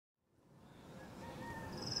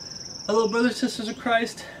Hello, brothers and sisters of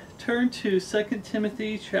Christ. Turn to 2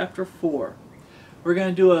 Timothy chapter 4. We're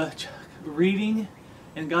going to do a reading,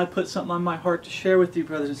 and God put something on my heart to share with you,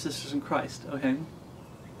 brothers and sisters in Christ. Okay?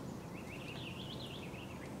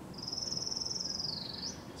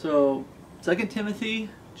 So, 2 Timothy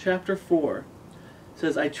chapter 4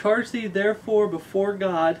 says, I charge thee therefore before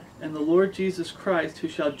God and the Lord Jesus Christ, who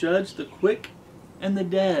shall judge the quick and the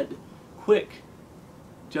dead. Quick,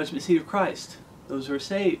 judgment seat of Christ, those who are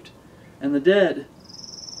saved. And the dead,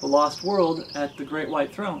 the lost world, at the great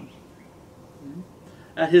white throne.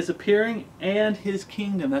 At his appearing and his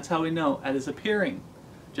kingdom. That's how we know. At his appearing.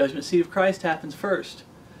 Judgment seat of Christ happens first.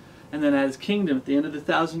 And then at his kingdom, at the end of the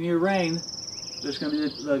 1,000-year reign, there's going to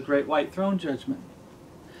be the great white throne judgment.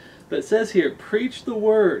 But it says here, preach the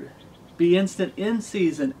word, be instant in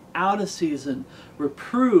season, out of season,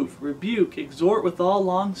 reprove, rebuke, exhort with all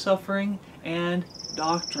long-suffering and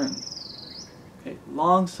doctrine. Okay,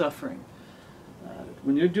 long-suffering.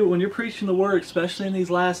 When you're preaching the word, especially in these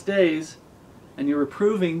last days, and you're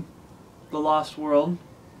reproving the lost world,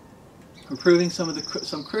 reproving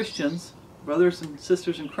some Christians, brothers and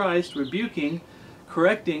sisters in Christ, rebuking,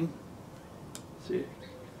 correcting. See,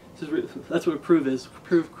 that's what reprove is.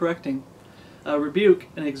 Reprove, correcting, rebuke,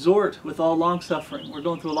 and exhort with all long suffering. We're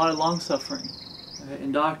going through a lot of long suffering, okay,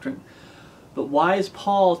 in doctrine. But why is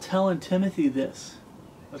Paul telling Timothy this?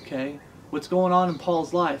 Okay. What's going on in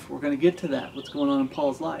Paul's life? We're going to get to that. What's going on in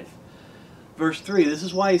Paul's life? Verse 3, this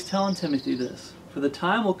is why he's telling Timothy this. For the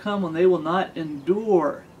time will come when they will not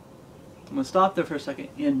endure. I'm going to stop there for a second.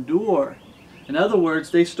 Endure. In other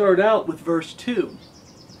words, they start out with verse 2.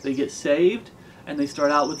 They get saved, and they start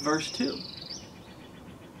out with verse 2.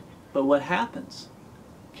 But what happens?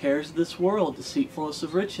 Cares of this world, deceitfulness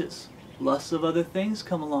of riches, lusts of other things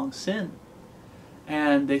come along, sin.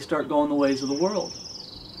 And they start going the ways of the world.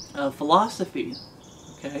 Philosophy,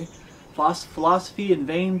 okay, philosophy and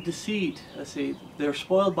vain deceit. Let's see, they're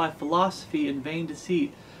spoiled by philosophy and vain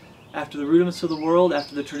deceit, after the rudiments of the world,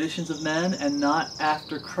 after the traditions of men, and not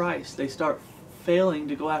after Christ. They start failing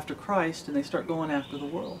to go after Christ, and they start going after the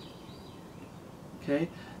world. Okay,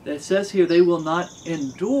 it says here they will not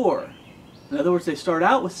endure. In other words, they start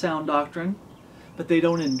out with sound doctrine, but they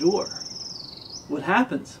don't endure. What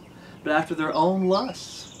happens? But after their own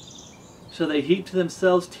lusts. So they heap to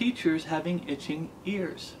themselves teachers having itching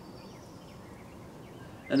ears.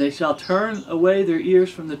 And they shall turn away their ears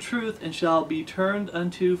from the truth, and shall be turned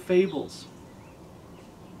unto fables.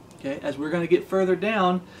 Okay, as we're going to get further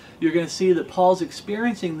down, you're going to see that Paul's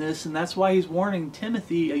experiencing this, and that's why he's warning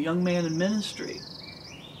Timothy, a young man in ministry.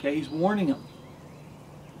 Okay, he's warning him.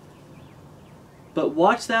 But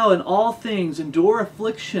watch thou in all things, endure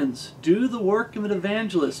afflictions, do the work of an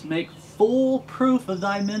evangelist, make full proof of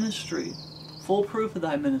thy ministry. Full proof of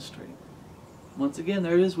thy ministry. Once again,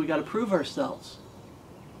 there it is. We got to prove ourselves.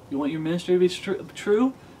 You want your ministry to be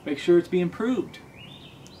true? Make sure it's being proved.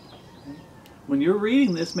 Okay. When you're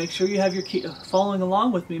reading this, make sure you have your following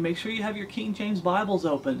along with me. Make sure you have your King James Bibles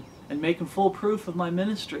open and making full proof of my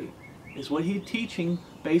ministry. Is what he's teaching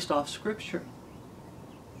based off Scripture.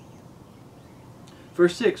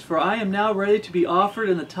 Verse 6, for I am now ready to be offered,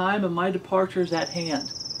 and the time of my departure is at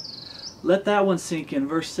hand. Let that one sink in.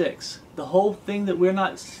 Verse 6. The whole thing that we're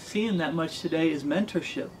not seeing that much today is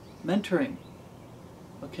mentorship. Mentoring.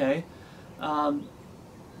 Okay?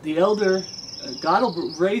 The elder, God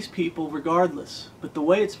will raise people regardless. But the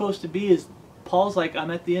way it's supposed to be is, Paul's like,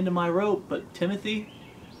 I'm at the end of my rope, but Timothy,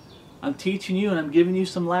 I'm teaching you and I'm giving you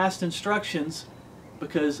some last instructions,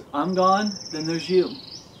 because I'm gone, then there's you.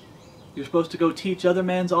 You're supposed to go teach other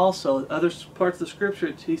men also. Other parts of the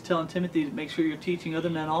Scripture, he's telling Timothy to make sure you're teaching other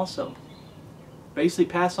men also. Basically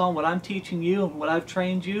pass on what I'm teaching you, and what I've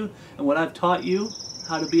trained you, and what I've taught you,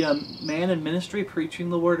 how to be a man in ministry, preaching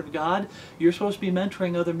the Word of God. You're supposed to be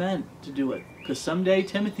mentoring other men to do it. Because someday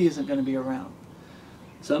Timothy isn't going to be around.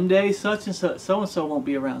 Someday such and so won't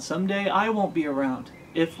be around. Someday I won't be around,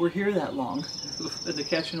 if we're here that long. The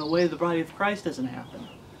catching away of the body of Christ doesn't happen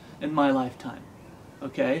in my lifetime.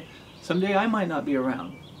 Okay? Someday I might not be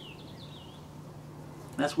around.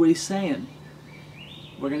 That's what he's saying.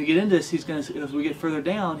 We're going to get into this. He's going to, as we get further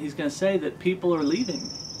down, he's going to say that people are leaving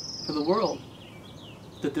for the world.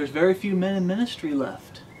 That there's very few men in ministry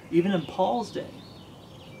left, even in Paul's day.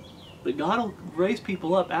 But God will raise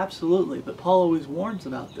people up, absolutely. But Paul always warns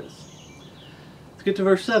about this. Let's get to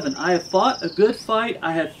verse 7. I have fought a good fight.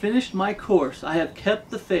 I have finished my course. I have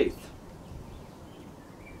kept the faith.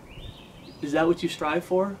 Is that what you strive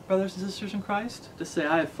for, brothers and sisters in Christ? To say,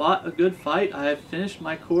 I have fought a good fight. I have finished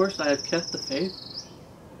my course. I have kept the faith.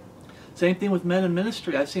 Same thing with men in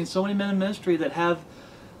ministry. I've seen so many men in ministry that have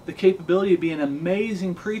the capability of being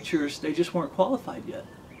amazing preachers, they just weren't qualified yet.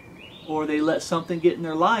 Or they let something get in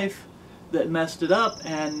their life that messed it up,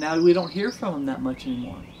 and now we don't hear from them that much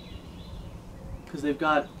anymore. Because they've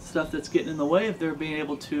got stuff that's getting in the way of their being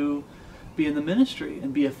able to be in the ministry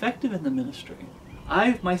and be effective in the ministry.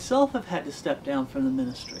 I myself have had to step down from the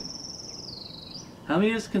ministry. How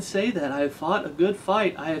many of us can say that? I have fought a good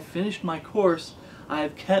fight. I have finished my course. I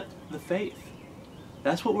have kept the faith.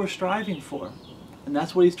 That's what we're striving for. And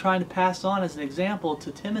that's what he's trying to pass on as an example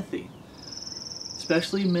to Timothy.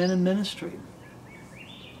 Especially men in ministry.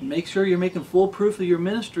 Make sure you're making full proof of your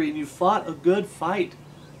ministry and you fought a good fight.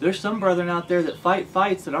 There's some brethren out there that fight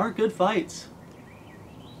fights that aren't good fights.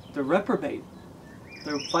 They're reprobate.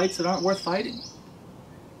 They're fights that aren't worth fighting.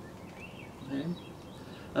 Okay?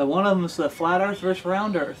 One of them is the flat earth versus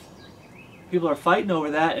round earth. People are fighting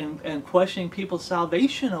over that and questioning people's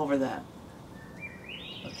salvation over that.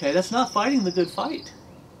 Okay, that's not fighting the good fight.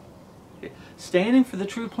 Okay. Standing for the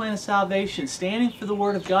true plan of salvation, standing for the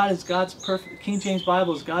Word of God as God's perfect, King James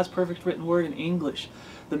Bible is God's perfect written word in English.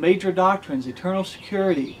 The major doctrines, eternal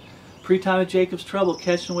security, pre-time of Jacob's trouble,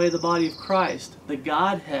 catching away the body of Christ, the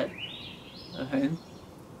Godhead. Okay.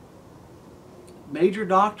 Major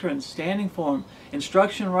doctrines, standing for them.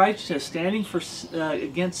 Instruction in righteousness, standing for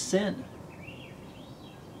against sin.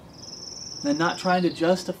 And not trying to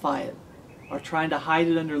justify it or trying to hide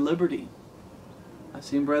it under liberty. I've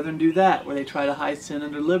seen brethren do that, where they try to hide sin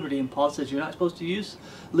under liberty. And Paul says you're not supposed to use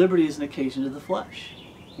liberty as an occasion to the flesh.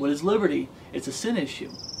 What is liberty? It's a sin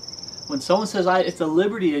issue. When someone says it's a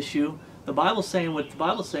liberty issue, the Bible's saying what the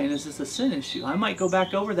Bible's saying is it's a sin issue. I might go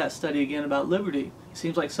back over that study again about liberty. It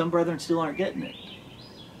seems like some brethren still aren't getting it.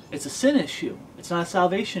 It's a sin issue. It's not a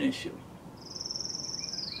salvation issue.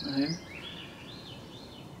 Okay?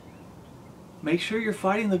 Make sure you're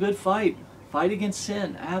fighting the good fight. Fight against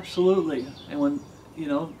sin, absolutely. And when,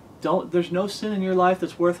 there's no sin in your life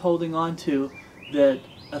that's worth holding on to that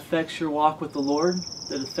affects your walk with the Lord,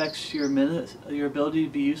 that affects your ability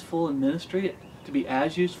to be useful in ministry, to be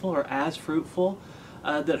as useful or as fruitful,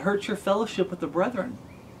 that hurts your fellowship with the brethren.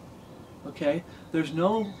 Okay? there's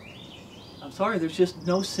just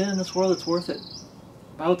no sin in this world that's worth it.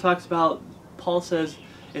 The Bible talks about, Paul says,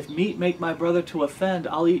 if meat make my brother to offend,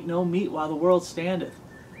 I'll eat no meat while the world standeth.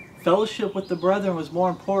 Fellowship with the brethren was more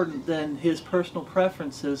important than his personal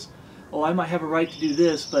preferences. Oh, I might have a right to do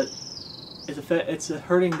this, but it's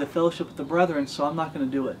hurting the fellowship with the brethren, so I'm not going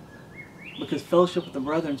to do it. Because fellowship with the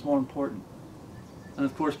brethren is more important. And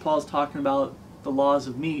of course, Paul's talking about the laws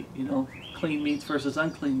of meat, clean meats versus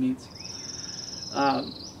unclean meats.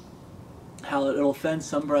 How it'll offend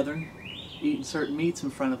some brethren, eating certain meats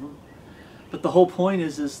in front of them. But the whole point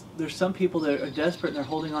is there's some people that are desperate and they're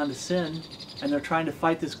holding on to sin, and they're trying to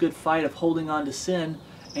fight this good fight of holding on to sin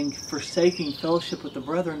and forsaking fellowship with the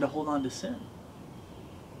brethren to hold on to sin.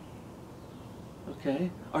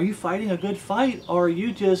 Okay? Are you fighting a good fight, or are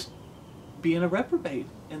you just being a reprobate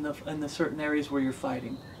in the certain areas where you're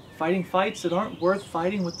fighting? Fighting fights that aren't worth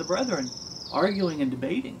fighting with the brethren, arguing and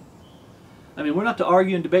debating. I mean, we're not to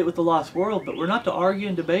argue and debate with the lost world, but we're not to argue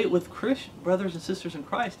and debate with brothers and sisters in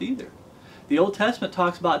Christ either. The Old Testament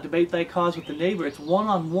talks about debate thy cause with the neighbor. It's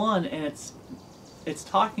one-on-one, and it's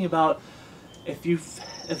talking about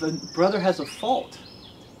if a brother has a fault,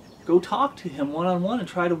 go talk to him one-on-one and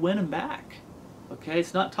try to win him back. Okay,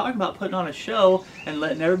 it's not talking about putting on a show and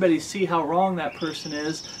letting everybody see how wrong that person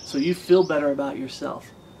is so you feel better about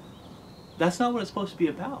yourself. That's not what it's supposed to be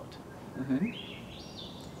about. Mm-hmm.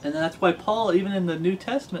 And that's why Paul, even in the New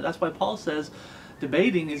Testament, that's why Paul says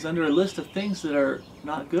debating is under a list of things that are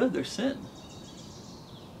not good, they're sin.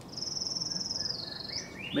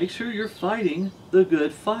 Make sure you're fighting the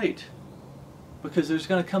good fight, because there's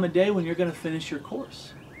going to come a day when you're going to finish your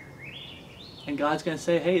course. And God's going to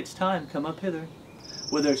say, hey, it's time, come up hither.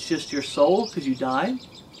 Whether it's just your soul because you died,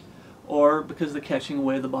 or because of the catching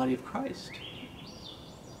away of the body of Christ.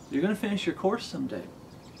 You're going to finish your course someday.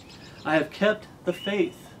 I have kept the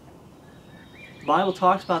faith. The Bible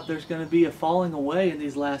talks about there's going to be a falling away in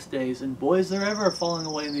these last days. And boy, is there ever a falling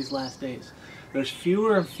away in these last days. There's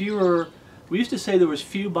fewer and fewer. We used to say there was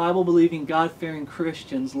few Bible-believing, God-fearing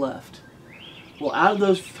Christians left. Well, out of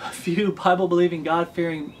those few Bible-believing,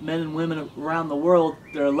 God-fearing men and women around the world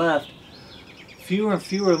that are left, fewer and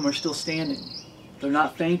fewer of them are still standing. They're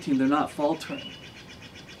not fainting. They're not faltering.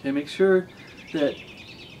 Okay, make sure that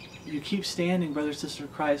you keep standing, brother, sister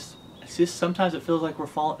of Christ. It's just sometimes it feels like we're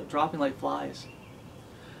dropping like flies.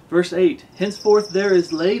 Verse 8, henceforth there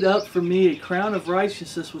is laid up for me a crown of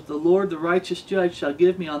righteousness, with the Lord the righteous judge shall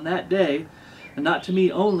give me on that day, and not to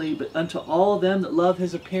me only, but unto all them that love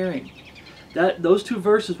his appearing. Those two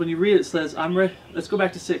verses, when you read it, says, I'm ready. Let's go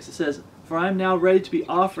back to 6. It says, "For I am now ready to be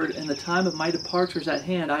offered, and the time of my departure is at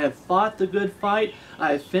hand. I have fought the good fight.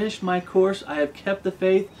 I have finished my course. I have kept the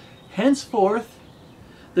faith. Henceforth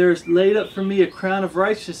there is laid up for me a crown of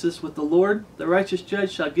righteousness, with the Lord, the righteous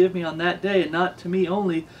judge, shall give me on that day, and not to me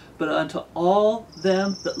only, but unto all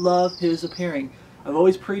them that love his appearing." I've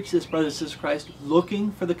always preached this, brothers and sisters in Christ,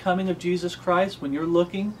 looking for the coming of Jesus Christ. When you're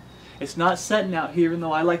looking, it's not sitting out here, even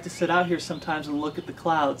though I like to sit out here sometimes and look at the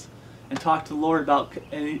clouds and talk to the Lord about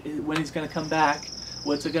when He's going to come back,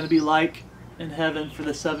 what's it going to be like in heaven for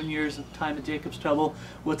the 7 years of time of Jacob's trouble,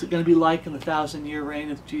 what's it going to be like in the 1,000-year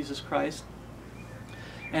reign of Jesus Christ,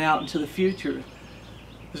 and out into the future.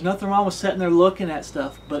 There's nothing wrong with sitting there looking at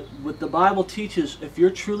stuff, but what the Bible teaches, if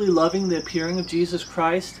you're truly loving the appearing of Jesus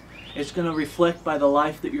Christ, it's going to reflect by the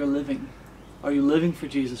life that you're living. Are you living for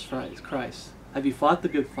Jesus Christ? Have you fought the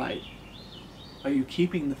good fight? Are you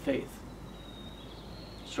keeping the faith?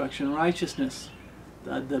 Instruction in righteousness,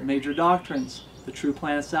 the major doctrines, the true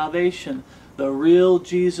plan of salvation, the real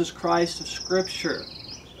Jesus Christ of Scripture.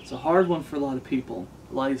 It's a hard one for a lot of people.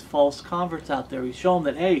 A lot of these false converts out there. We show them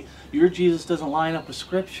that, hey, your Jesus doesn't line up with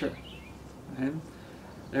Scripture. Okay?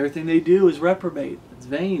 Everything they do is reprobate. It's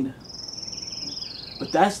vain.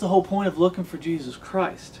 But that's the whole point of looking for Jesus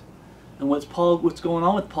Christ. And what's going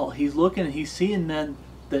on with Paul? He's looking and he's seeing men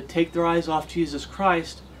that take their eyes off Jesus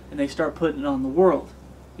Christ and they start putting it on the world.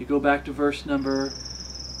 You go back to verse number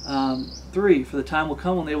 3. "For the time will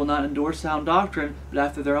come when they will not endure sound doctrine, but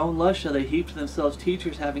after their own lust shall they heap to themselves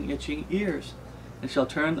teachers having itching ears, and shall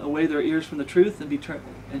turn away their ears from the truth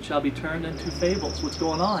and shall be turned into fables." What's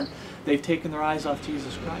going on? They've taken their eyes off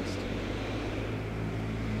Jesus Christ.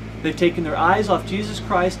 They've taken their eyes off Jesus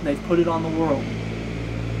Christ and they've put it on the world.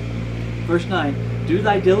 Verse 9, "Do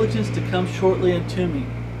thy diligence to come shortly unto me."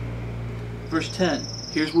 Verse 10,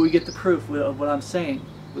 here's where we get the proof of what I'm saying,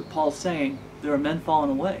 what Paul's saying. There are men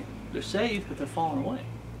falling away. They're saved, but they're falling away.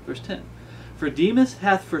 Verse 10, "For Demas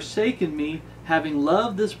hath forsaken me, having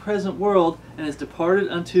loved this present world, and is departed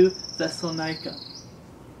unto Thessalonica."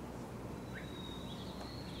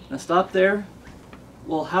 Now stop there.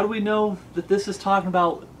 Well, how do we know that this is talking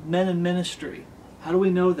about men in ministry? How do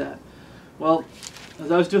we know that? Well,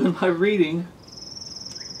 as I was doing my reading,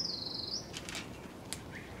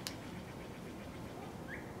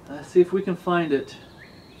 let's see if we can find it.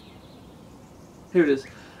 Here it is.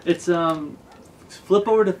 It's flip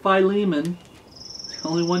over to Philemon,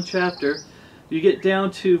 only one chapter. You get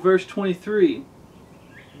down to verse 23.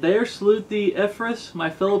 "There salute thee, Ephras, my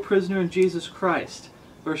fellow prisoner in Jesus Christ."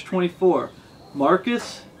 Verse 24.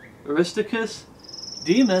 "Marcus, Aristarchus,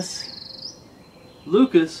 Demas,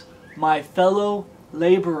 Lucas, my fellow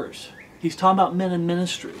laborers." He's talking about men in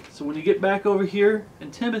ministry. So when you get back over here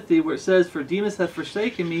in Timothy where it says, "For Demas hath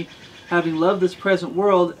forsaken me, having loved this present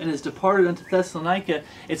world, and is departed unto Thessalonica,"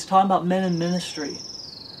 it's talking about men in ministry.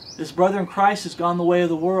 This brother in Christ has gone the way of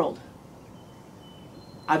the world.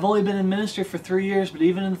 I've only been in ministry for 3 years, but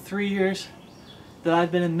even in the 3 years that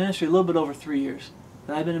I've been in ministry, a little bit over 3 years,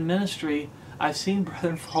 that I've been in ministry, I've seen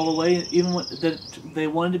brethren fall away, even when they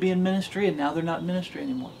wanted to be in ministry, and now they're not in ministry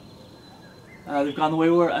anymore. They've gone the way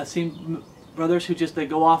where I've seen brothers who they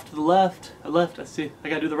go off to the left. I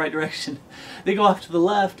gotta do the right direction. They go off to the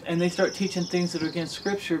left and they start teaching things that are against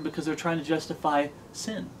Scripture because they're trying to justify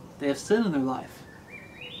sin. They have sin in their life.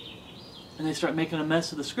 And they start making a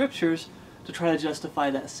mess of the Scriptures to try to justify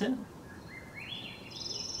that sin.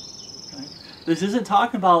 Right? This isn't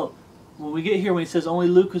talking about, when we get here, when he says only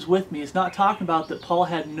Luke was with me, it's not talking about that Paul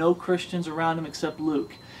had no Christians around him except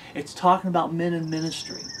Luke. It's talking about men in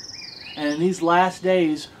ministry. And in these last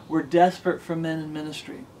days, we're desperate for men in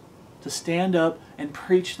ministry to stand up and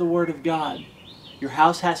preach the Word of God. Your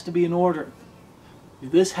house has to be in order.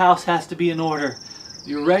 This house has to be in order.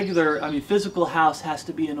 Your physical house has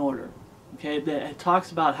to be in order. Okay, it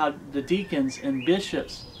talks about how the deacons and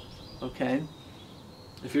bishops, okay,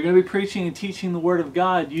 if you're going to be preaching and teaching the Word of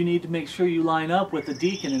God, you need to make sure you line up with a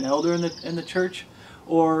deacon, an elder in the church,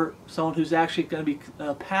 or someone who's actually going to be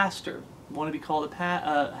a pastor. Want to be called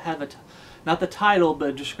not the title, but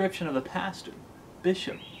a description of a pastor,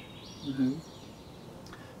 bishop.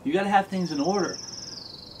 You got to have things in order.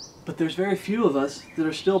 But there's very few of us that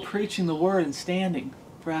are still preaching the Word and standing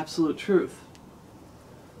for absolute truth.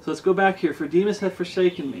 So let's go back here. "For Demas hath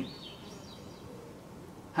forsaken me,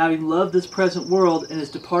 having loved this present world, and is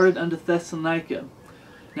departed unto Thessalonica."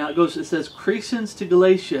 Now it says Crescens to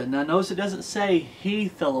Galatia. Now notice it doesn't say he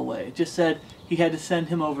fell away. It just said he had to send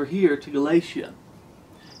him over here to Galatia.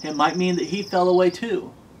 It might mean that he fell away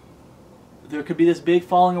too. There could be this big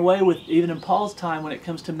falling away with even in Paul's time when it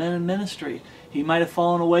comes to men in ministry. He might have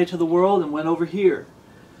fallen away to the world and went over here.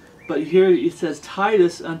 But here it says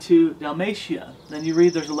Titus unto Dalmatia. Then you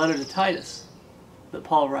read there's a letter to Titus that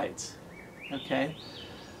Paul writes. Okay?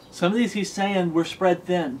 Some of these he's saying we're spread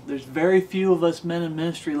thin. There's very few of us men in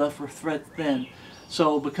ministry left, we're spread thin.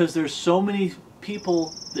 So because there's so many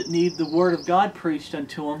people that need the Word of God preached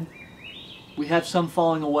unto them, we have some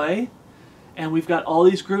falling away. And we've got all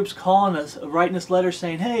these groups calling us, writing us letters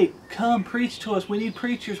saying, hey, come preach to us. We need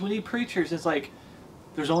preachers. We need preachers. It's like,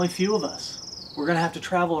 there's only few of us. We're going to have to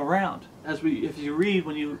travel around. When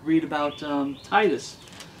you read about Titus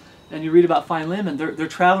and you read about Philemon, they're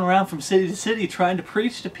traveling around from city to city trying to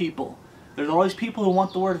preach to people. There's all these people who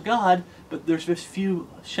want the Word of God, but there's just few,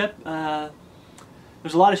 there's a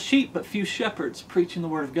lot of sheep, but few shepherds preaching the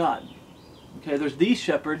Word of God. Okay, there's the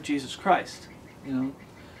shepherd, Jesus Christ. You know.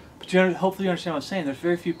 But hopefully you understand what I'm saying. There's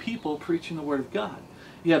very few people preaching the Word of God.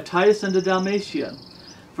 You have Titus unto Dalmatia.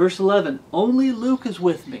 Verse 11, only Luke is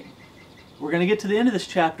with me. We're going to get to the end of this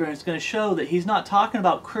chapter and it's going to show that he's not talking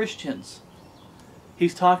about Christians.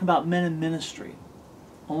 He's talking about men in ministry.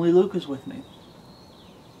 Only Luke is with me.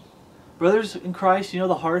 Brothers in Christ, you know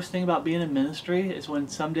the hardest thing about being in ministry is when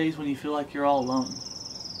some days when you feel like you're all alone.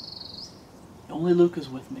 Only Luke is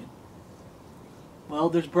with me. Well,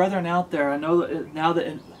 there's brethren out there. I know that now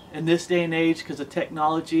that in this day and age, because of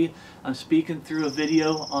technology, I'm speaking through a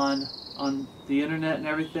video on the internet and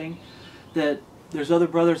everything, that there's other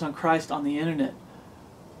brothers on Christ on the internet.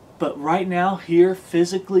 But right now, here,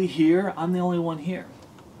 physically here, I'm the only one here.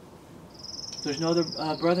 There's no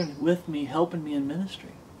other brethren with me helping me in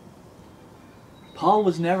ministry. Paul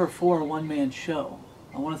was never for a one-man show.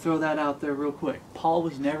 I want to throw that out there real quick. Paul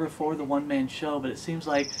was never for the one-man show, but it seems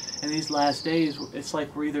like in these last days, it's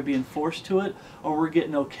like we're either being forced to it or we're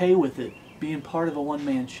getting okay with it, being part of a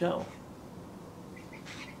one-man show.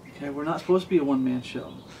 Okay, we're not supposed to be a one-man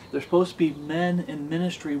show. There's supposed to be men in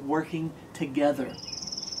ministry working together.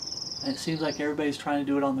 And it seems like everybody's trying to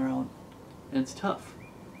do it on their own. And it's tough.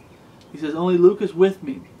 He says, only Luke is with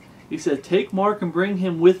me. He said, take Mark and bring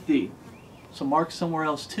him with thee. So Mark's somewhere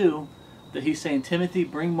else too. That he's saying, Timothy,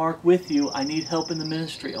 bring Mark with you. I need help in the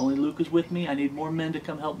ministry. Only Luke is with me. I need more men to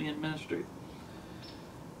come help me in ministry.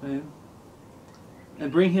 Okay.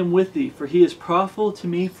 And bring him with thee, for he is profitable to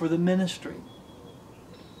me for the ministry.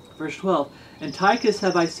 Verse 12, and Tychus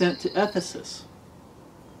have I sent to Ephesus.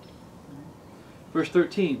 Verse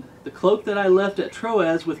 13, the cloak that I left at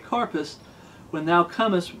Troas with Carpus, when thou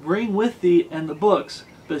comest, bring with thee and the books,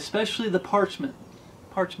 but especially the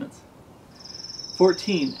parchments.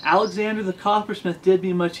 14. Alexander the coppersmith did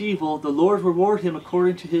me much evil. The Lord reward him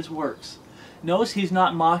according to his works. Notice he's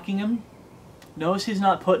not mocking him. Notice he's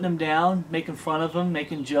not putting him down, making fun of him,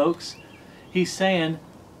 making jokes. He's saying,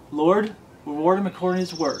 Lord, reward him according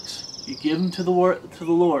to his works. You give him to the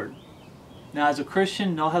Lord. Now as a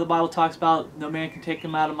Christian, know how the Bible talks about no man can take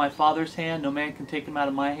him out of my Father's hand, no man can take him out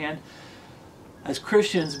of my hand. As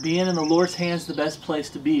Christians, being in the Lord's hand is the best place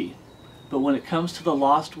to be. But when it comes to the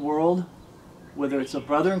lost world, whether it's a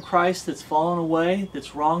brother in Christ that's fallen away,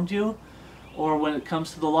 that's wronged you, or when it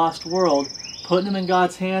comes to the lost world, putting him in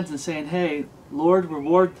God's hands and saying, hey, Lord,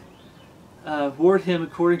 reward him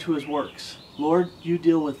according to his works. Lord, you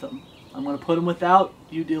deal with them. I'm going to put him without,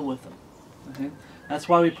 you deal with them. Okay? That's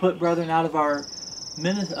why we put brethren out of our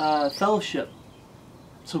fellowship.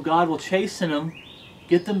 So God will chasten them,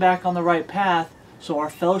 get them back on the right path, so our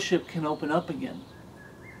fellowship can open up again.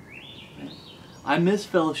 Okay? I miss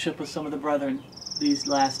fellowship with some of the brethren these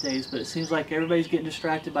last days, but it seems like everybody's getting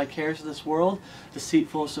distracted by cares of this world,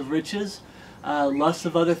 deceitfulness of riches, lust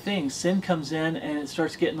of other things. Sin comes in and it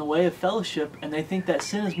starts getting in the way of fellowship, and they think that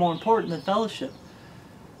sin is more important than fellowship.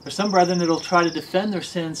 There's some brethren that will try to defend their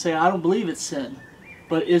sin and say, I don't believe it's sin.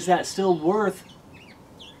 But is that still worth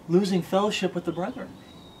losing fellowship with the brethren?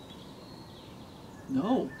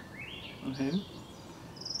 No. Okay.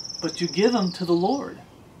 But you give them to the Lord.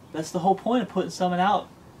 That's the whole point of putting someone out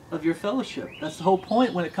of your fellowship. That's the whole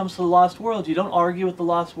point when it comes to the lost world. You don't argue with the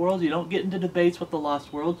lost world. You don't get into debates with the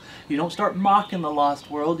lost world. You don't start mocking the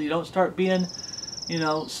lost world. You don't start being,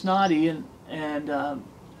 snotty and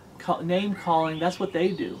name calling. That's what they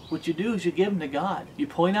do. What you do is you give them to God. You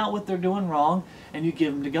point out what they're doing wrong and you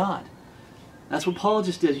give them to God. That's what Paul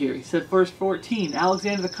just did here. He said, verse 14,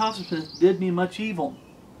 Alexander the coppersmith did me much evil.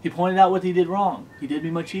 He pointed out what he did wrong. He did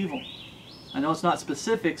me much evil. I know it's not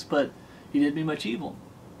specifics, but he did me much evil.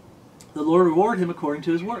 The Lord reward him according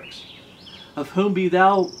to his works. Of whom be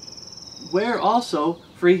thou ware also,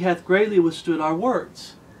 for he hath greatly withstood our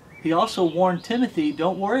words. He also warned Timothy,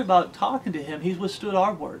 don't worry about talking to him. He's withstood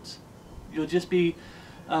our words. You'll just be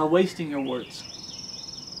wasting your words.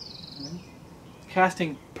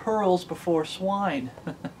 casting pearls before swine.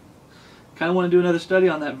 Kind of want to do another study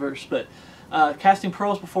on that verse, but casting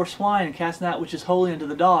pearls before swine and casting that which is holy into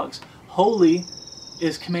the dogs. Holy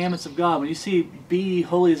is commandments of God. When you see be ye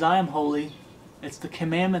holy as I am holy, it's the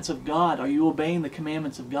commandments of God. Are you obeying the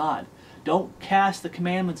commandments of God? Don't cast the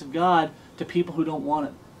commandments of God to people who don't want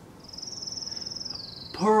it.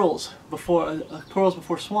 Pearls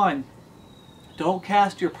before swine. Don't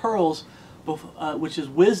cast your pearls, which is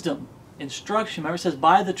wisdom, instruction. Remember it says,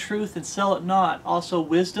 buy the truth and sell it not. Also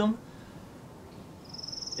wisdom,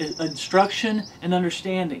 instruction, and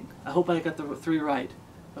understanding. I hope I got the three right.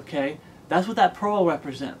 Okay? That's what that pearl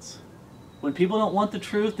represents. When people don't want the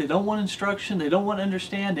truth, they don't want instruction, they don't want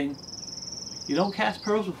understanding, you don't cast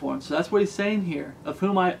pearls before them. So that's what he's saying here. Of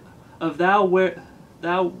thou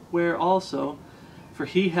wear also, for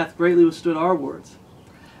he hath greatly withstood our words.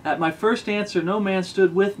 At my first answer no man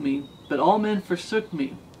stood with me, but all men forsook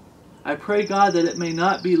me. I pray God that it may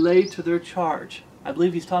not be laid to their charge. I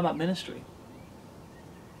believe he's talking about ministry.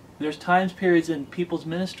 There's times, periods in people's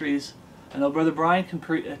ministries, I know Brother Brian can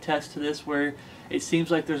attest to this, where it seems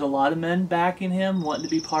like there's a lot of men backing him, wanting to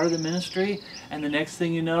be part of the ministry, and the next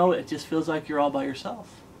thing you know, it just feels like you're all by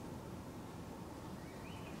yourself.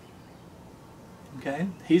 Okay?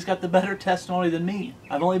 He's got the better testimony than me.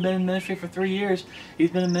 I've only been in ministry for 3 years.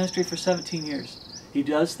 He's been in ministry for 17 years. He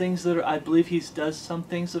does things that are, I believe he does some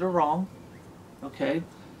things that are wrong. Okay?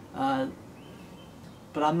 But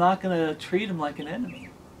I'm not going to treat him like an enemy.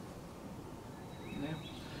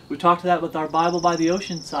 We talked to that with our Bible by the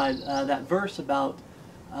Ocean side, that verse about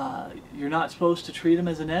you're not supposed to treat him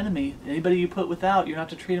as an enemy. Anybody you put without, you're not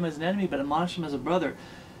to treat him as an enemy, but admonish him as a brother.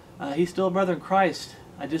 He's still a brother in Christ.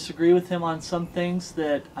 I disagree with him on some things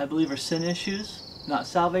that I believe are sin issues, not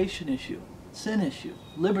salvation issue. Sin issue,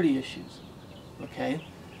 liberty issues. Okay?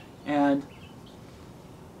 And,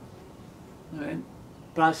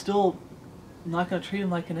 but I'm still not going to treat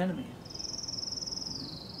him like an enemy.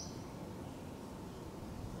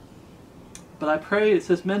 But I pray, it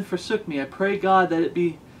says, men forsook me. I pray God that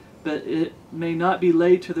it may not be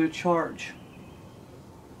laid to their charge.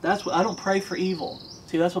 That's what I don't pray for evil.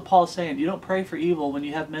 See, that's what Paul's saying. You don't pray for evil when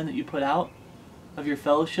you have men that you put out of your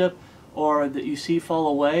fellowship or that you see fall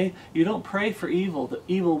away. You don't pray for evil. The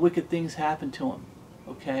evil, wicked things happen to them.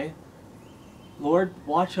 Okay? Lord,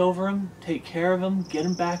 watch over them, take care of them, get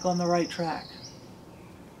them back on the right track.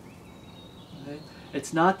 Okay?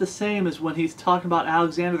 It's not the same as when he's talking about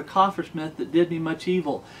Alexander the coppersmith that did me much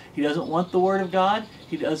evil. He doesn't want the Word of God.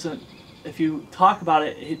 He doesn't, if you talk about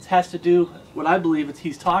it, it has to do, what I believe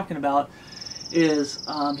he's talking about is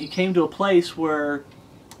he came to a place where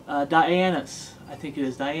Dianus, I think it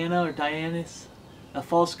is Diana or Dianus, a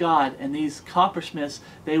false god, and these coppersmiths,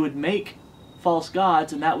 they would make false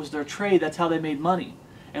gods, and that was their trade. That's how they made money.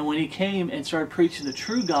 And when he came and started preaching the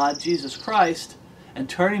true God, Jesus Christ, and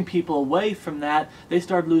turning people away from that, they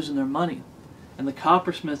started losing their money. And the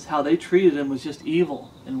coppersmiths, how they treated him was just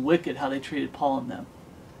evil and wicked, how they treated Paul and them.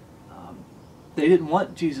 They didn't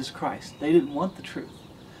want Jesus Christ. They didn't want the truth.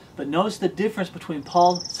 But notice the difference between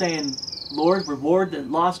Paul saying, Lord, reward the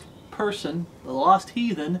lost person, the lost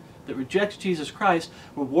heathen that rejects Jesus Christ,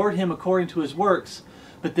 reward him according to his works.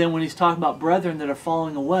 But then when he's talking about brethren that are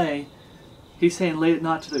falling away, he's saying, lay it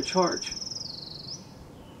not to their charge.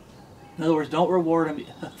 In other words, don't reward them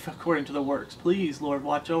according to their works. Please, Lord,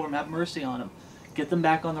 watch over them, have mercy on them. Get them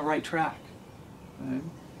back on the right track. Okay.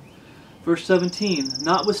 Verse 17,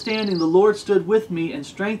 notwithstanding the Lord stood with me and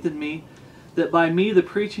strengthened me, that by me the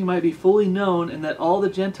preaching might be fully known, and that all the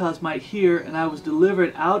Gentiles might hear, and I was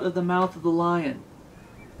delivered out of the mouth of the lion.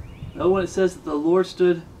 Note when it says that the Lord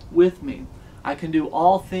stood with me. I can do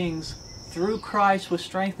all things through Christ which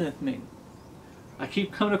strengtheneth me. I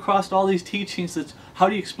keep coming across all these teachings that, how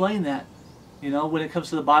do you explain that? You know, when it comes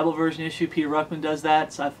to the Bible version issue, Peter Ruckman does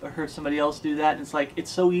that. So I've heard somebody else do that. And it's like,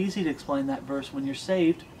 it's so easy to explain that verse when you're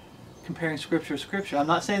saved, comparing Scripture to Scripture. I'm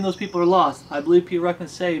not saying those people are lost. I believe Peter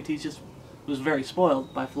Ruckman's saved. He just was very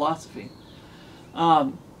spoiled by philosophy.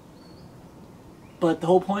 But the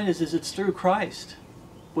whole point is it's through Christ.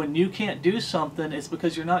 When you can't do something, it's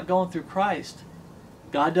because you're not going through Christ.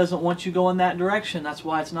 God doesn't want you going that direction. That's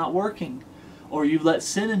why it's not working. Or you've let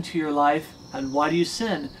sin into your life. And why do you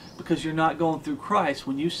sin? Because you're not going through Christ.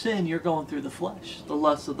 When you sin, you're going through the flesh, the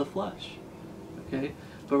lusts of the flesh. Okay?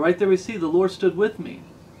 But right there we see the Lord stood with me.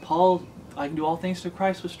 Paul, I can do all things through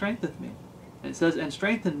Christ which strengtheneth me. And it says, and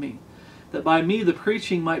strengthened me, that by me the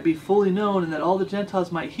preaching might be fully known, and that all the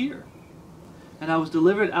Gentiles might hear. And I was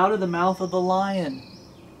delivered out of the mouth of the lion.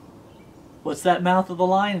 What's that mouth of the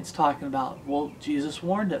lion it's talking about? Well, Jesus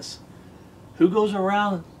warned us. Who goes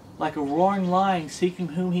around like a roaring lion seeking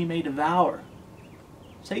whom he may devour?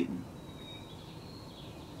 Satan,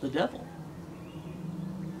 the devil.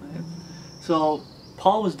 Right? So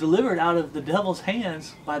Paul was delivered out of the devil's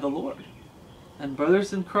hands by the Lord. And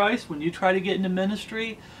brothers in Christ, when you try to get into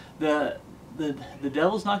ministry, the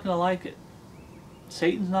devil's not going to like it.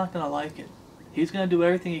 Satan's not going to like it. He's going to do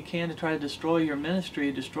everything he can to try to destroy your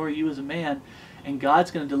ministry, destroy you as a man, and God's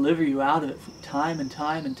going to deliver you out of it time and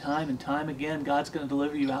time and time and time again. God's going to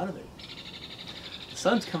deliver you out of it. The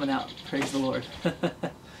sun's coming out. Praise the Lord.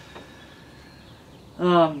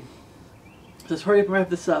 Let's hurry up and wrap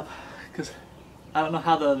this up, because I don't know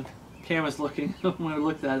how the camera's looking when I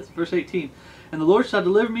looked at it. Verse 18. And the Lord shall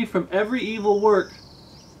deliver me from every evil work.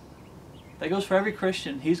 That goes for every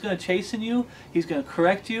Christian. He's going to chasten you, He's going to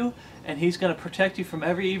correct you, and He's going to protect you from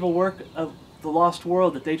every evil work of the lost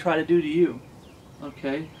world that they try to do to you.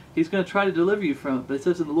 Okay? He's going to try to deliver you from it. But it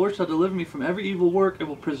says, and the Lord shall deliver me from every evil work and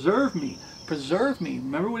will preserve me. Preserve me.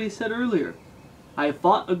 Remember what He said earlier. I have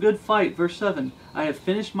fought a good fight. Verse 7. I have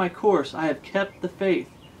finished my course. I have kept the faith.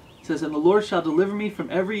 It says, and the Lord shall deliver me from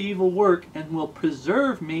every evil work and will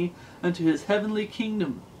preserve me unto His heavenly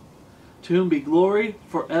kingdom. To whom be glory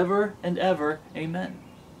forever and ever. Amen.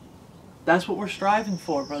 That's what we're striving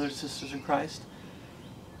for, brothers and sisters in Christ.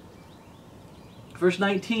 Verse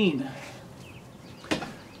 19.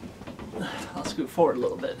 I'll scoot forward a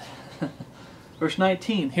little bit. Verse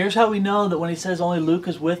 19. Here's how we know that when he says only Luke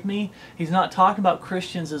is with me, he's not talking about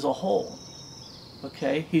Christians as a whole.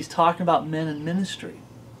 Okay? He's talking about men in ministry.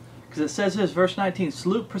 Because it says this, verse 19,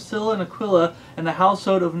 salute Priscilla and Aquila and the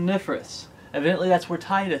household of Onesiphorus. Evidently that's where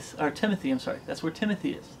Timothy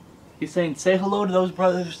is. He's saying, say hello to those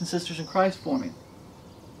brothers and sisters in Christ for me.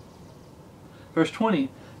 Verse 20,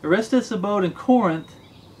 Aristus abode in Corinth,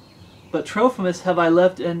 but Trophimus have I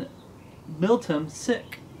left in Miletum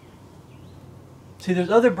sick. See, there's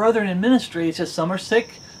other brethren in ministry. It's just some are sick,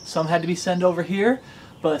 some had to be sent over here.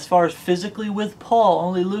 But as far as physically with Paul,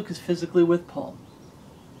 only Luke is physically with Paul.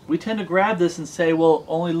 We tend to grab this and say, well,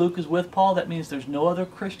 only Luke is with Paul. That means there's no other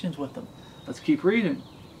Christians with him. Let's keep reading.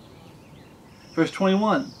 Verse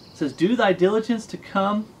 21 says, do thy diligence to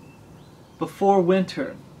come before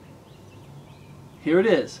winter. Here it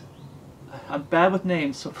is. I'm bad with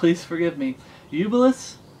names, so please forgive me.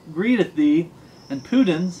 Eubulus greeteth thee, and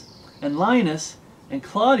Pudens, and Linus, and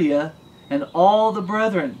Claudia, and all the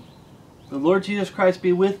brethren. The Lord Jesus Christ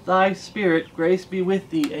be with thy spirit. Grace be with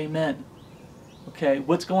thee. Amen. Okay,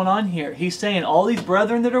 what's going on here? He's saying all these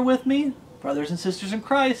brethren that are with me, brothers and sisters in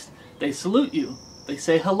Christ, they salute you. They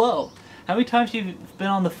say hello. How many times you've been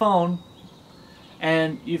on the phone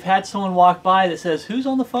and you've had someone walk by that says, who's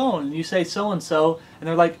on the phone? And you say so-and-so, and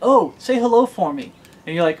they're like, oh, say hello for me.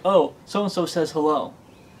 And you're like, oh, so-and-so says hello.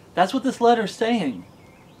 That's what this letter is saying.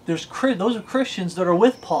 Those are Christians that are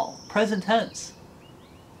with Paul, present tense.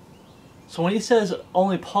 So when he says,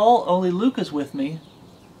 only Luke is with me,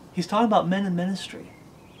 he's talking about men in ministry.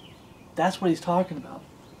 That's what he's talking about.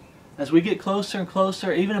 As we get closer and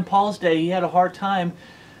closer, even in Paul's day, he had a hard time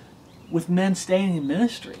with men staying in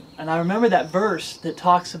ministry. And I remember that verse that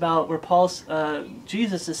talks about where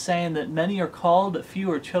Jesus is saying that many are called, but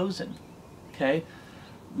few are chosen. Okay?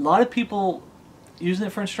 A lot of people using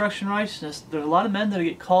it for instruction in righteousness, there's a lot of men that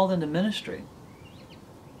get called into ministry.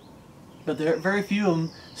 But very few of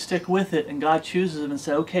them stick with it, and God chooses them and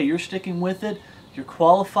says, okay, you're sticking with it, you're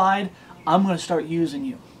qualified, I'm going to start using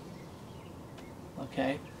you.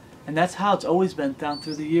 Okay? And that's how it's always been down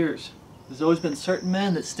through the years. There's always been certain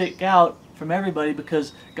men that stick out from everybody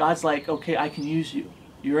because God's like, okay, I can use you.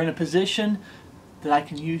 You're in a position that I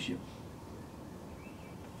can use you.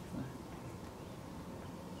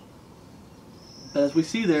 But as we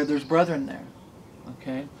see there's brethren there.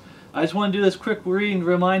 Okay? I just want to do this quick reading to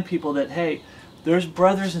remind people that, hey, there's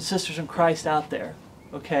brothers and sisters in Christ out there.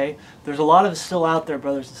 Okay? There's a lot of us still out there,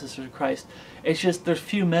 brothers and sisters in Christ. It's just there's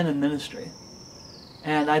few men in ministry.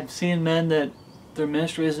 And I've seen men that their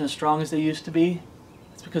ministry isn't as strong as they used to be.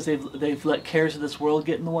 It's because they've let cares of this world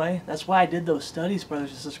get in the way. That's why I did those studies, brothers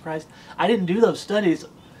and sisters in Christ. I didn't do those studies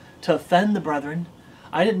to offend the brethren.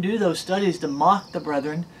 I didn't do those studies to mock the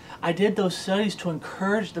brethren. I did those studies to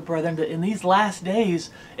encourage the brethren that in these last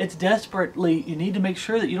days, it's desperately, you need to make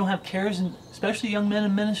sure that you don't have cares, and especially young men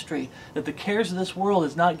in ministry, that the cares of this world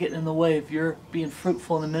is not getting in the way if you're being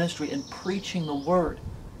fruitful in the ministry and preaching the word.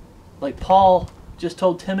 Like Paul just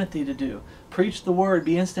told Timothy to do. Preach the word,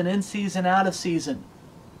 be instant in season, out of season.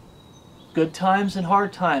 Good times and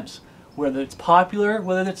hard times. Whether it's popular,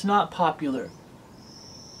 whether it's not popular.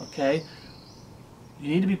 Okay? You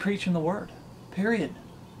need to be preaching the word. Period.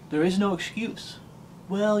 There is no excuse.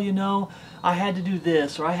 Well, you know, I had to do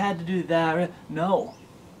this or I had to do that. No.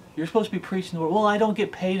 You're supposed to be preaching the word. Well, I don't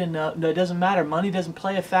get paid enough. No, it doesn't matter. Money doesn't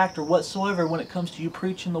play a factor whatsoever when it comes to you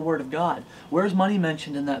preaching the word of God. Where's money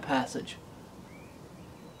mentioned in that passage?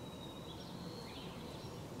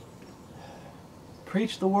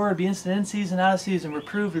 Preach the word, be instant in season, out of season,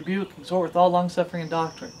 reprove, rebuke, exhort with all long-suffering and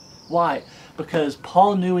doctrine. Why? Because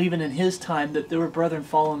Paul knew even in his time that there were brethren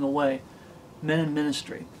falling away, men in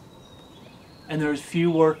ministry. And there was few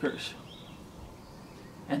workers.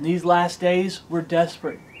 And these last days, we're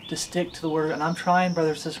desperate to stick to the word. And I'm trying,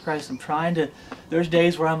 brother, sister Christ, I'm trying to, there's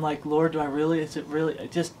days where I'm like, Lord, do I really, is it really,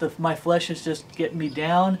 my flesh is just getting me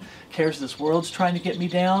down. Cares of this world's trying to get me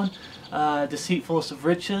down. Deceitfulness of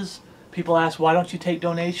riches. People ask, why don't you take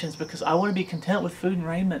donations? Because I want to be content with food and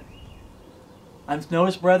raiment. I've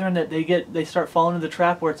noticed, brethren, that they start falling into the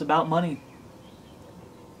trap where it's about money.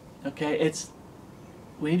 Okay,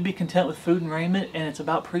 we need to be content with food and raiment, and it's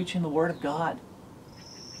about preaching the word of God.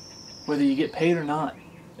 Whether you get paid or not,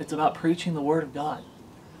 it's about preaching the word of God.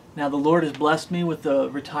 Now, the Lord has blessed me with the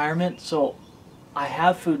retirement, so I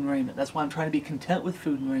have food and raiment. That's why I'm trying to be content with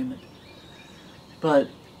food and raiment. But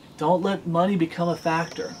don't let money become a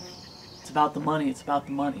factor. It's about the money. It's about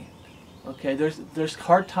the money. Okay, there's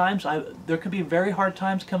hard times. There could be very hard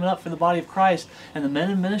times coming up for the body of Christ, and the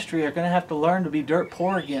men in ministry are going to have to learn to be dirt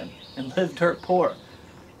poor again and live dirt poor.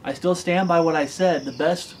 I still stand by what I said. The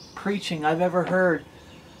best preaching I've ever heard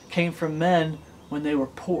came from men when they were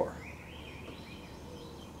poor.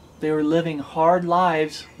 They were living hard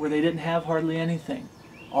lives where they didn't have hardly anything.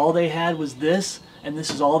 All they had was this, and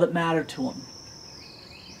this is all that mattered to them.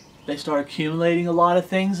 They start accumulating a lot of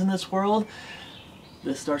things in this world.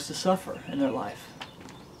 This starts to suffer in their life.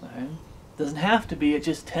 Right? Doesn't have to be, it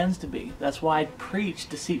just tends to be. That's why I preach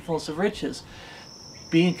deceitfulness of riches.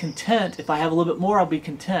 Being content, if I have a little bit more, I'll be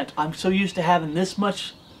content. I'm so used to having this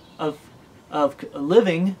much of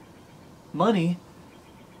living, money,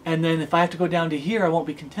 and then if I have to go down to here, I won't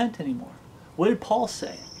be content anymore. What did Paul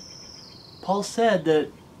say? Paul said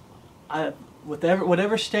that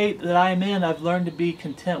whatever state that I am in, I've learned to be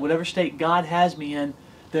content. Whatever state God has me in,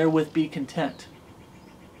 therewith be content.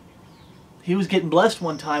 He was getting blessed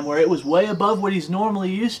one time where it was way above what he's normally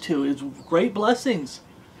used to. It was great blessings.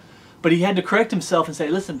 But he had to correct himself and say,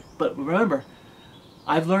 listen, but remember,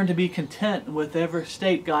 I've learned to be content with whatever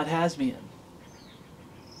state God has me in.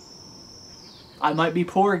 I might be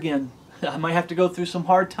poor again. I might have to go through some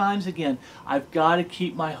hard times again. I've got to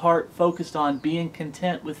keep my heart focused on being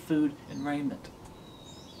content with food and raiment.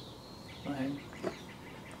 Okay?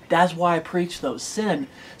 That's why I preach those. Sin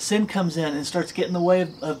comes in and starts getting in the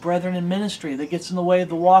way of brethren in ministry. That gets in the way of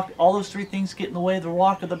the walk. All those three things get in the way of the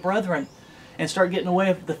walk of the brethren and start getting in the way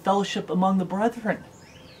of the fellowship among the brethren.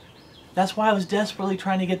 That's why I was desperately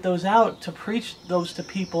trying to get those out, to preach those to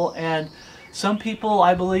people. And some people,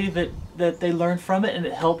 I believe that they learned from it and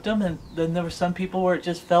it helped them. And then there were some people where it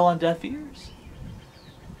just fell on deaf ears.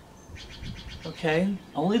 Okay?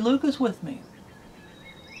 Only Luke is with me.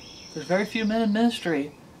 There's very few men in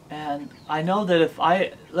ministry. And I know that if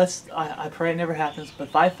I pray it never happens, but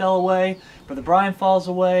if I fell away, Brother Brian falls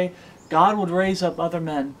away, God would raise up other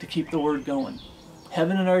men to keep the word going.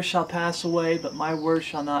 Heaven and earth shall pass away, but my word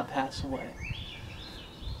shall not pass away.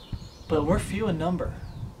 But we're few in number.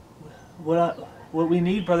 What we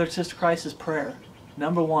need, brother and sister Christ, is prayer.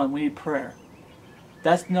 Number one, we need prayer.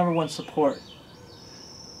 That's the number one support.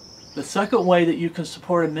 The second way that you can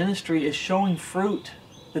support a ministry is showing fruit,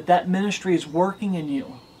 that ministry is working in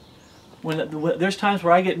you. There's times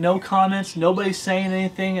where I get no comments, nobody's saying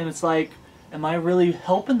anything, and it's like, am I really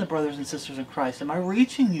helping the brothers and sisters in Christ? Am I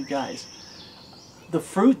reaching you guys? The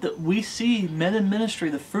fruit that we see, men in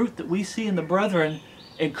ministry, the fruit that we see in the brethren,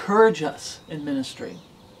 encourage us in ministry.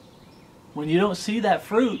 When you don't see that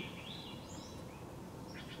fruit,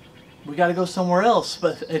 we got to go somewhere else,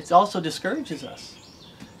 but it also discourages us.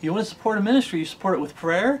 You want to support a ministry, you support it with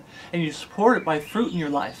prayer, and you support it by fruit in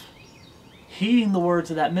your life. Heeding the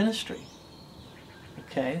words of that ministry.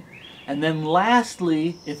 Okay? And then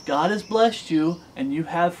lastly, if God has blessed you and you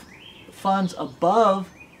have funds above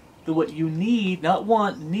what you need, not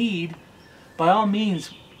want, need, by all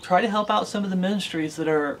means, try to help out some of the ministries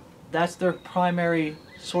that's their primary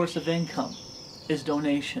source of income, is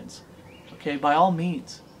donations. Okay? By all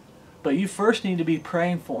means. But you first need to be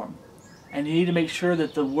praying for them. And you need to make sure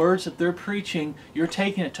that the words that they're preaching, you're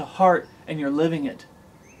taking it to heart and you're living it.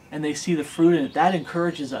 And they see the fruit in it. That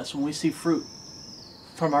encourages us when we see fruit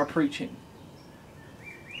from our preaching.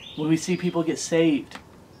 When we see people get saved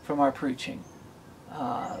from our preaching.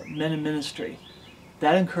 Men in ministry.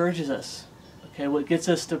 That encourages us. Okay, what gets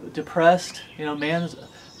us depressed,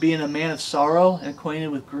 being a man of sorrow and acquainted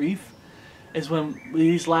with grief. is when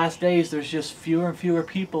these last days there's just fewer and fewer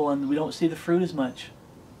people and we don't see the fruit as much.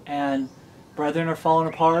 And brethren are falling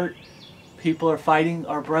apart. People are fighting.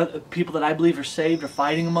 People that I believe are saved are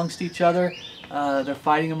fighting amongst each other. They're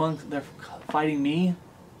fighting me.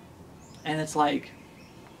 And it's like,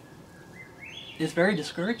 it's very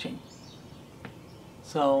discouraging.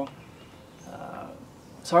 So,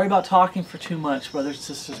 sorry about talking for too much, brothers and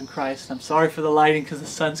sisters in Christ. I'm sorry for the lighting because the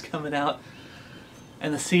sun's coming out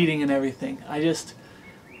and the seating and everything.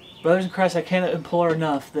 Brothers in Christ, I can't implore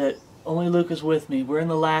enough that only Luke is with me. We're in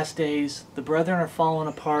the last days. The brethren are falling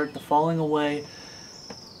apart. They're falling away.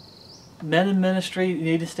 Men in ministry, you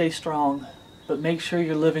need to stay strong, but make sure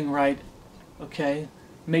you're living right, okay?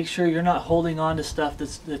 Make sure you're not holding on to stuff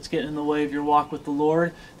that's getting in the way of your walk with the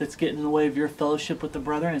Lord, that's getting in the way of your fellowship with the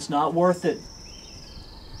brethren. It's not worth it.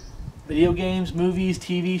 Video games, movies,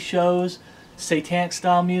 TV shows, satanic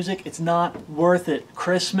style music, it's not worth it.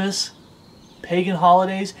 Christmas, pagan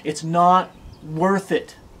holidays, it's not worth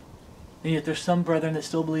it. And yet there's some brethren that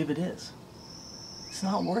still believe it is. It's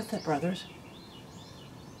not worth it, brothers.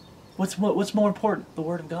 What's more important? The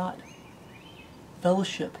Word of God.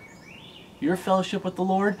 Fellowship. Your fellowship with the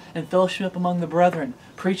Lord and fellowship among the brethren.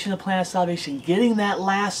 Preaching the plan of salvation. Getting that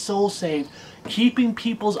last soul saved. Keeping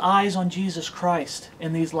people's eyes on Jesus Christ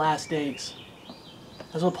in these last days.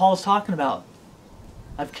 That's what Paul was talking about.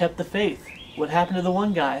 I've kept the faith. What happened to the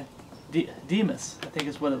one guy? Demas, I think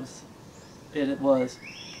is what it was.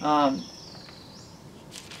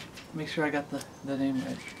 Make sure I got the name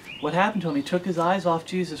right. What happened to him? He took his eyes off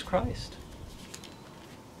Jesus Christ.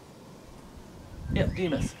 Yep,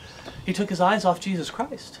 Demas. He took his eyes off Jesus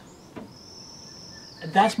Christ.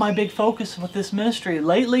 And that's my big focus with this ministry.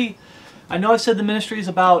 Lately, I know I've said the ministry is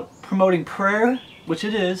about promoting prayer, which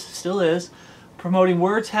it is, still is, promoting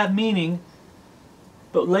words have meaning,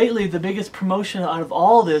 but lately the biggest promotion out of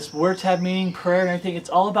all this, words have meaning, prayer and everything, it's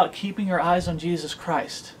all about keeping your eyes on Jesus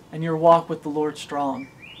Christ and your walk with the Lord strong.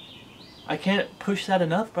 I can't push that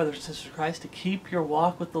enough, brothers and sisters of Christ, to keep your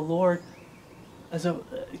walk with the Lord,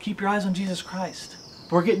 keep your eyes on Jesus Christ.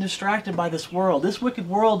 We're getting distracted by this world. This wicked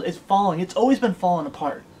world is falling. It's always been falling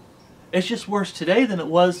apart. It's just worse today than it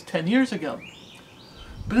was 10 years ago.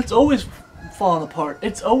 But it's always fallen apart.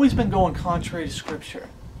 It's always been going contrary to Scripture.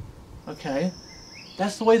 Okay?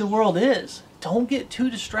 That's the way the world is. Don't get too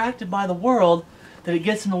distracted by the world that it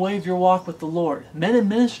gets in the way of your walk with the Lord. Men in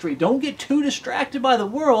ministry, don't get too distracted by the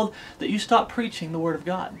world that you stop preaching the Word of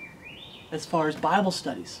God. As far as Bible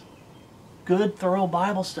studies. Good, thorough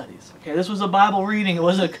Bible studies. Okay, this was a Bible reading. It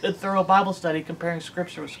wasn't a good, thorough Bible study comparing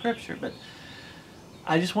Scripture with Scripture. But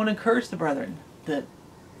I just want to encourage the brethren that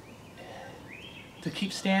to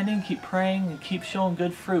keep standing, keep praying, and keep showing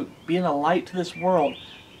good fruit. Being a light to this world.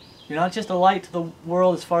 You're not just a light to the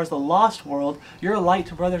world as far as the lost world. You're a light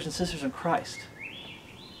to brothers and sisters in Christ.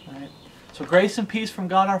 All right? So grace and peace from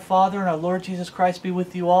God our Father and our Lord Jesus Christ be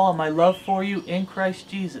with you all, and my love for you in Christ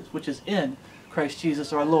Jesus, which is in Christ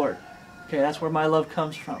Jesus our Lord. Okay, that's where my love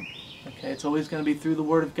comes from. Okay, it's always going to be through the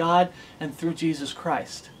Word of God and through Jesus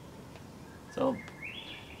Christ. So,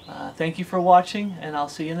 thank you for watching, and I'll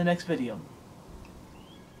see you in the next video.